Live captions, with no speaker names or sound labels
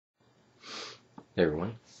Hey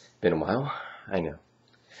everyone, been a while, I know.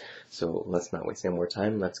 So let's not waste any more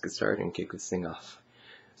time, let's get started and kick this thing off.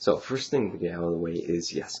 So first thing to get out of the way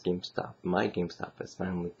is, yes, GameStop. My GameStop has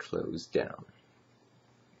finally closed down.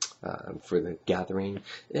 For the gathering,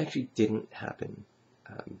 it actually didn't happen.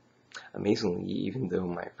 Amazingly, even though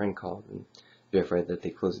my friend called and verified that they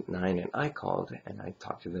closed at 9, and I called and I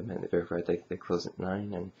talked to them and they verified that they closed at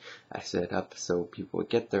 9, and I set it up so people would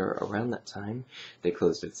get there around that time, they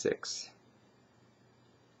closed at 6.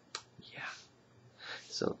 Yeah.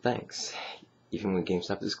 So thanks. Even when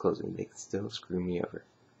GameStop is closing, they can still screw me over.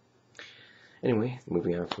 Anyway,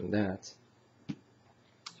 moving on from that,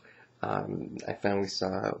 I finally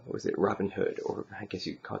saw, was it Robin Hood, or I guess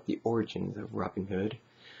you could call it The Origins of Robin Hood,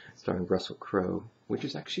 starring Russell Crowe, which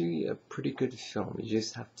is actually a pretty good film. You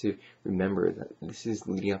just have to remember that this is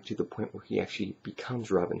leading up to the point where he actually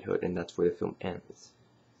becomes Robin Hood, and that's where the film ends.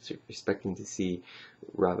 So if you're expecting to see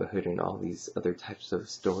Robin Hood and all these other types of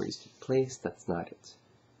stories take place, that's not it.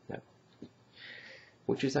 No.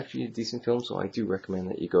 Which is actually a decent film, so I do recommend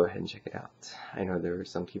that you go ahead and check it out. I know there are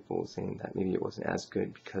some people saying that maybe it wasn't as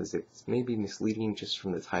good because it's maybe misleading just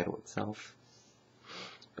from the title itself.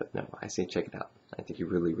 But no, I say check it out. I think you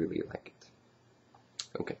really, really like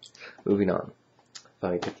it. Okay, moving on. If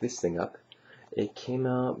I pick this thing up, it came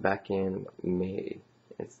out back in May.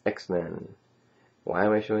 It's X-Men. Why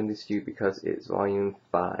am I showing this to you? Because it's Volume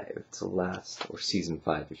 5. It's the last, or Season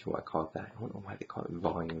 5 if you want to call it that. I don't know why they call it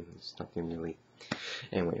volume. It's nothing really.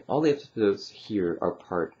 Anyway, all the episodes here are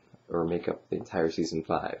part, or make up the entire Season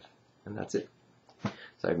 5. And that's it.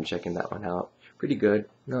 So I've been checking that one out. Pretty good.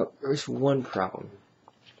 Now, there's one problem.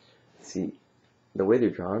 See, the way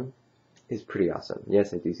they're drawn is pretty awesome.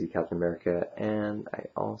 Yes, I do see Captain America, and I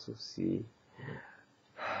also see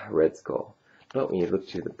Red Skull. But when you look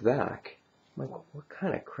to the back, I'm like, what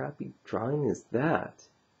kind of crappy drawing is that?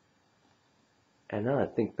 And now I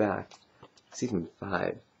think back, Season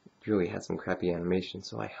 5 really had some crappy animation,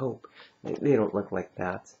 so I hope they don't look like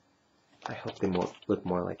that. I hope they look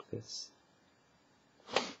more like this.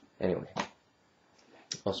 Anyway,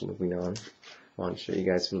 also moving on, I want to show you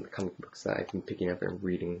guys some of the comic books that I've been picking up and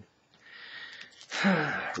reading.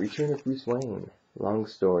 Return of Bruce Wayne, long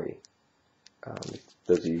story.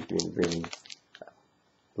 Those of you who've been reading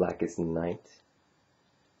Blackest Night,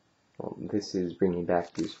 well, this is bringing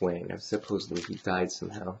back Bruce Wayne. Now, supposedly he died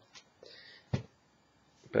somehow,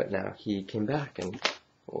 but now he came back, and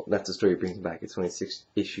well, that's the story it brings back. It's only a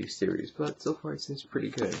 6-issue series, but so far it seems pretty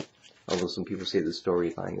good. Although some people say the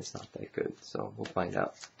storyline is not that good, so we'll find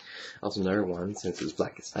out. Also, another one, since it's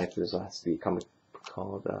Blackest Night, there's also a comic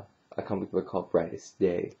book called Brightest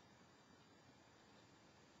Day,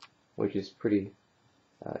 which is pretty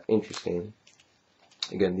interesting.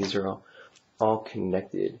 Again, these are all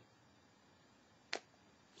connected.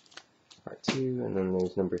 Part 2, and then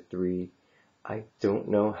there's number 3. I don't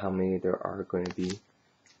know how many there are going to be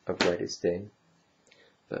of Brightest Day,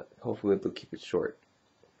 but hopefully they'll keep it short.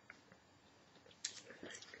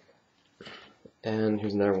 And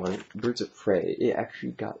here's another one, Birds of Prey. It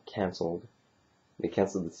actually got cancelled. They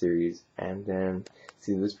canceled the series, and then,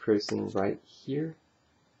 see this person right here?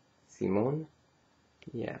 Simone?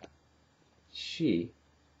 Yeah. She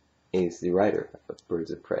is the writer of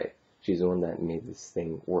Birds of Prey. She's the one that made this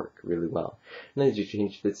thing work really well. And then she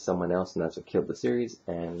changed it to someone else, and that's what killed the series,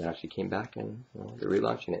 and now she came back, and well, they're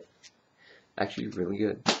relaunching it. Actually, really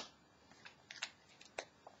good.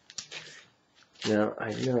 Now,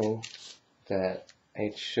 I know that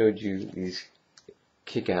I showed you these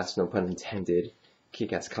kick-ass, no pun intended,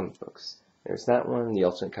 kick-ass comic books. There's that one, the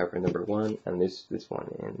alternate cover number 1, and there's this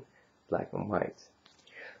one in black and white.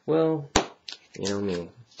 Well, you know me.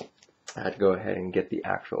 I had to go ahead and get the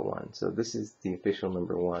actual one. So this is the official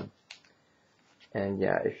number 1. And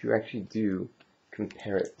yeah, if you actually do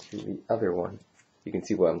compare it to the other one, you can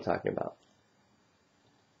see what I'm talking about.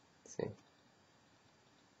 Let's see.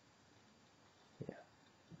 Yeah.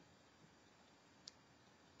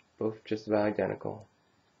 Both just about identical.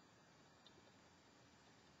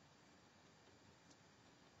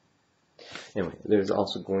 Anyway, there's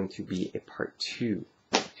also going to be a part 2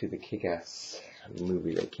 to the Kick-Ass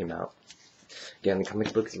movie that came out. Again, the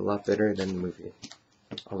comic book is a lot better than the movie,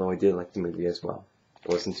 although I did like the movie as well. It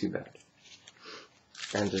wasn't too bad.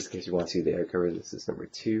 And just in case you want to see the air cover, this is number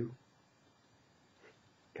 2.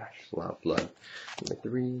 Gosh, a lot of blood. Number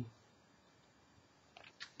 3.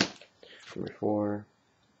 Number 4.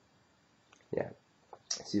 Yeah.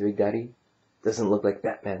 See Big Daddy? Doesn't look like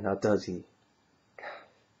Batman, now does he?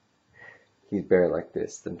 He's better like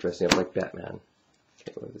this than dressing up like Batman.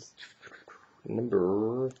 Okay, what is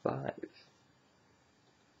number 5?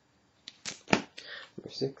 Number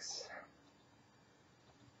 6.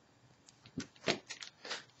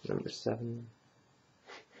 Number 7.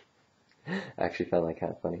 I actually found that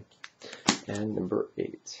kind of funny. And number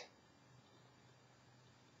 8.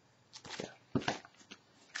 Yeah.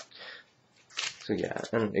 So yeah,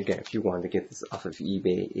 and again, if you wanted to get this off of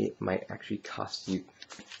eBay, it might actually cost you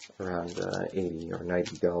around $80 or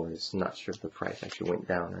 $90. Not sure if the price actually went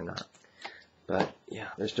down or not. But yeah,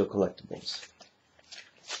 they're still collectibles.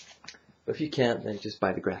 But if you can't, then just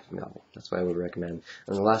buy the graphic novel. That's what I would recommend.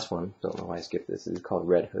 And the last one, don't know why I skipped this, is called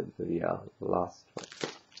Red Hood, the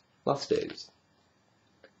Lost Days.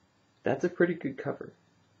 That's a pretty good cover.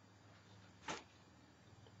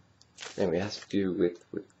 Anyway, it has to do with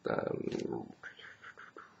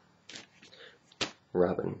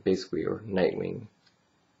Robin, basically, or Nightwing,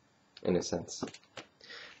 in a sense.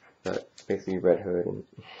 But basically Red Hood, and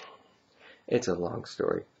it's a long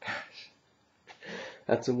story.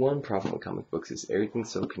 That's the one problem with comic books, is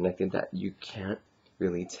everything's so connected that you can't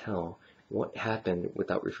really tell what happened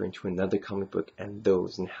without referring to another comic book and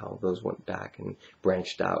how those went back and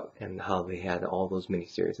branched out, and how they had all those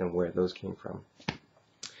miniseries and where those came from.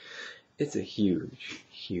 It's a huge,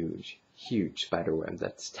 huge, huge spiderweb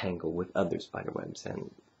that's tangled with other spiderwebs,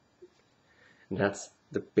 and that's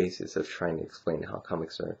the basis of trying to explain how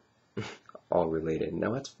comics are all related.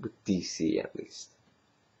 Now that's with DC, at least.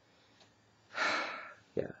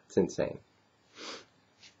 Yeah, it's insane.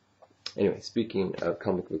 Anyway, speaking of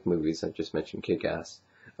comic book movies, I just mentioned Kick-Ass.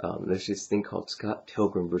 There's this thing called Scott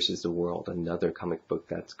Pilgrim vs. the World, another comic book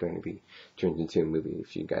that's going to be turned into a movie.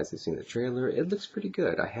 If you guys have seen the trailer, it looks pretty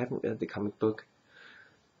good. I haven't read the comic book.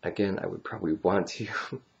 Again, I would probably want to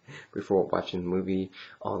before watching the movie,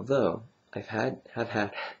 although have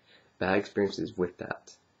had bad experiences with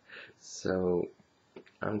that. So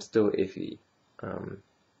I'm still iffy.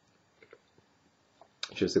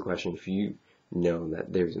 Just a question, if you know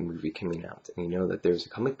that there's a movie coming out, and you know that there's a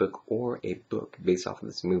comic book or a book based off of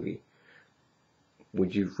this movie,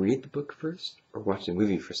 would you read the book first, or watch the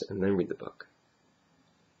movie first and then read the book?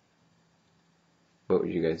 What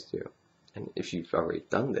would you guys do? And if you've already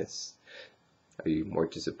done this, are you more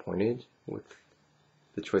disappointed with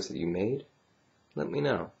the choice that you made? Let me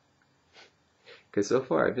know. Because so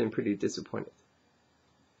far I've been pretty disappointed.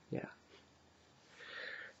 Yeah.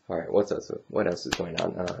 Alright, what else is going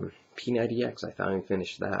on? P90X, I finally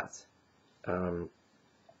finished that.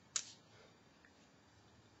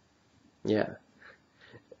 Yeah.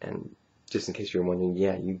 And just in case you're wondering,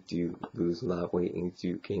 yeah, you do lose a lot of weight, and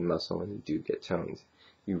you do gain muscle, and you do get toned.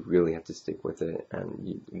 You really have to stick with it,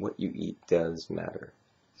 and what you eat does matter.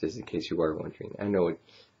 Just in case you are wondering. I know it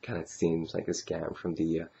kind of seems like a scam from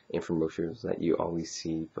the infomercials that you always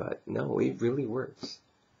see, but no, it really works.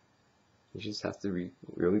 You just have to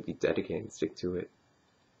really be dedicated and stick to it.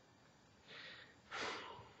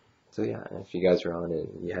 So yeah, if you guys are on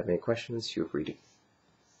and you have any questions, feel free to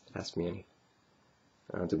ask me any.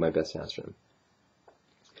 I'll do my best to answer them.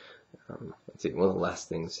 Let's see, one of the last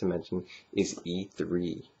things to mention is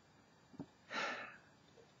E3.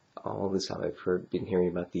 All this time I've been hearing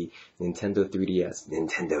about the Nintendo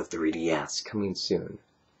 3DS coming soon.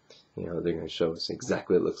 You know, they're going to show us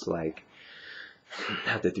exactly what it looks like,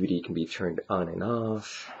 how the 3D can be turned on and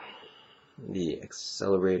off, the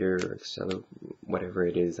accelerator, or whatever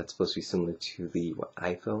it is, that's supposed to be similar to the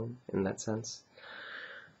iPhone in that sense.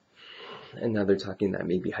 And now they're talking that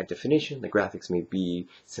maybe high definition, the graphics may be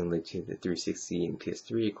similar to the 360 and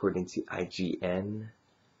PS3 according to IGN.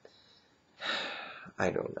 I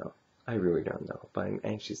don't know. I really don't know, but I'm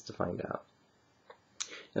anxious to find out.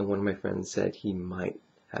 And one of my friends said he might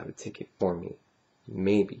have a ticket for me,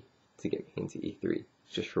 maybe, to get me into E3,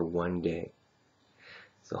 just for one day.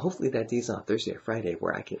 So hopefully that day's on Thursday or Friday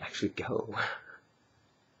where I can actually go.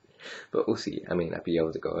 But we'll see. I may not be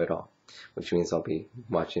able to go at all, which means I'll be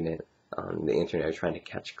watching it on the internet, trying to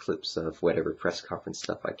catch clips of whatever press conference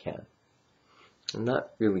stuff I can. I'm not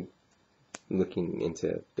really looking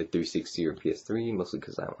into the 360 or PS3, mostly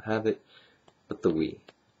because I don't have it, but the Wii.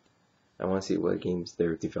 I want to see what games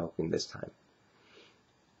they're developing this time.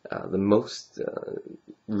 The most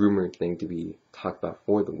rumored thing to be talked about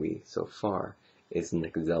for the Wii so far is the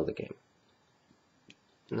next Zelda game.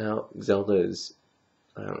 Now, Zelda is,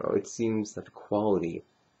 I don't know, it seems that the quality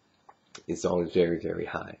is always very, very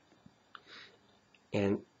high.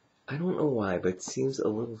 And I don't know why, but it seems a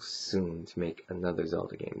little soon to make another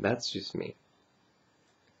Zelda game. That's just me.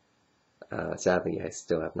 Sadly, I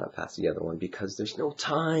still have not passed the other one because there's no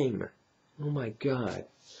time. Oh my god.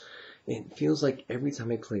 It feels like every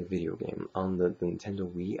time I play a video game on the Nintendo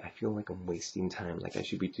Wii, I feel like I'm wasting time, like I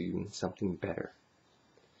should be doing something better.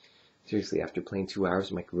 Seriously, after playing 2 hours,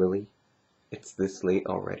 I'm like, really? It's this late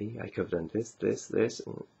already? I could have done this,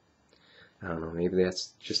 and I don't know, maybe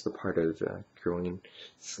that's just the part of growing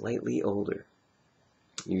slightly older.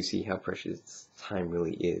 You see how precious time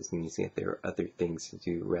really is, and you see that there are other things to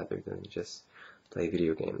do rather than just play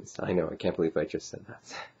video games. I know, I can't believe I just said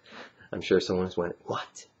that. I'm sure someone's went,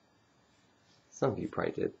 what? Some of you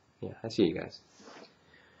probably did. Yeah, I see you guys.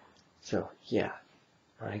 So, yeah.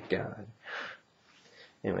 My God.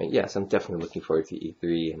 Anyway, yes, I'm definitely looking forward to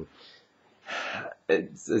E3, and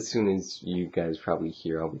as soon as you guys probably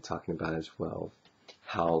hear, I'll be talking about as well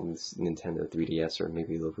how this Nintendo 3DS, or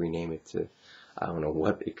maybe they'll rename it to, I don't know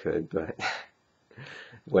what it could, but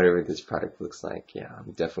whatever this product looks like, yeah,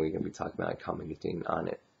 I'm definitely going to be talking about it, commenting on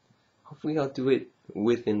it. Hopefully I'll do it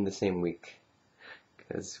within the same week,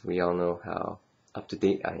 because we all know how up to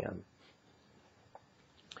date I am.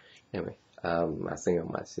 Anyway, last thing I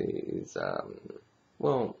want to say is,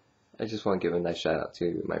 well, I just want to give a nice shout out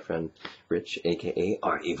to my friend Rich, aka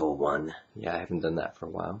Our Evil One. Yeah, I haven't done that for a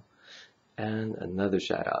while. And another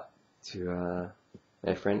shout out to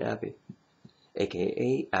my friend Abby,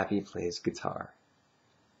 aka Abbyplaysguitar.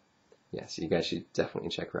 Yes, you guys should definitely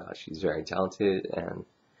check her out. She's very talented and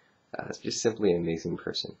just simply an amazing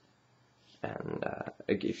person. And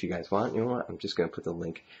if you guys want, you know what? I'm just going to put the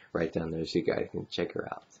link right down there so you guys can check her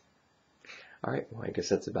out. Alright, well, I guess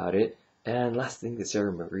that's about it. And last thing to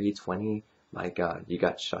Sarah Marie 20, my God, you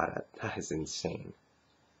got shot at. That is insane.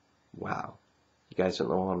 Wow. You guys don't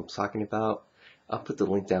know what I'm talking about? I'll put the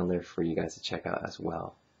link down there for you guys to check out as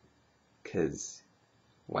well. 'Cause,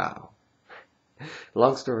 wow.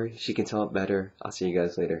 Long story, she can tell it better. I'll see you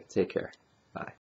guys later. Take care. Bye.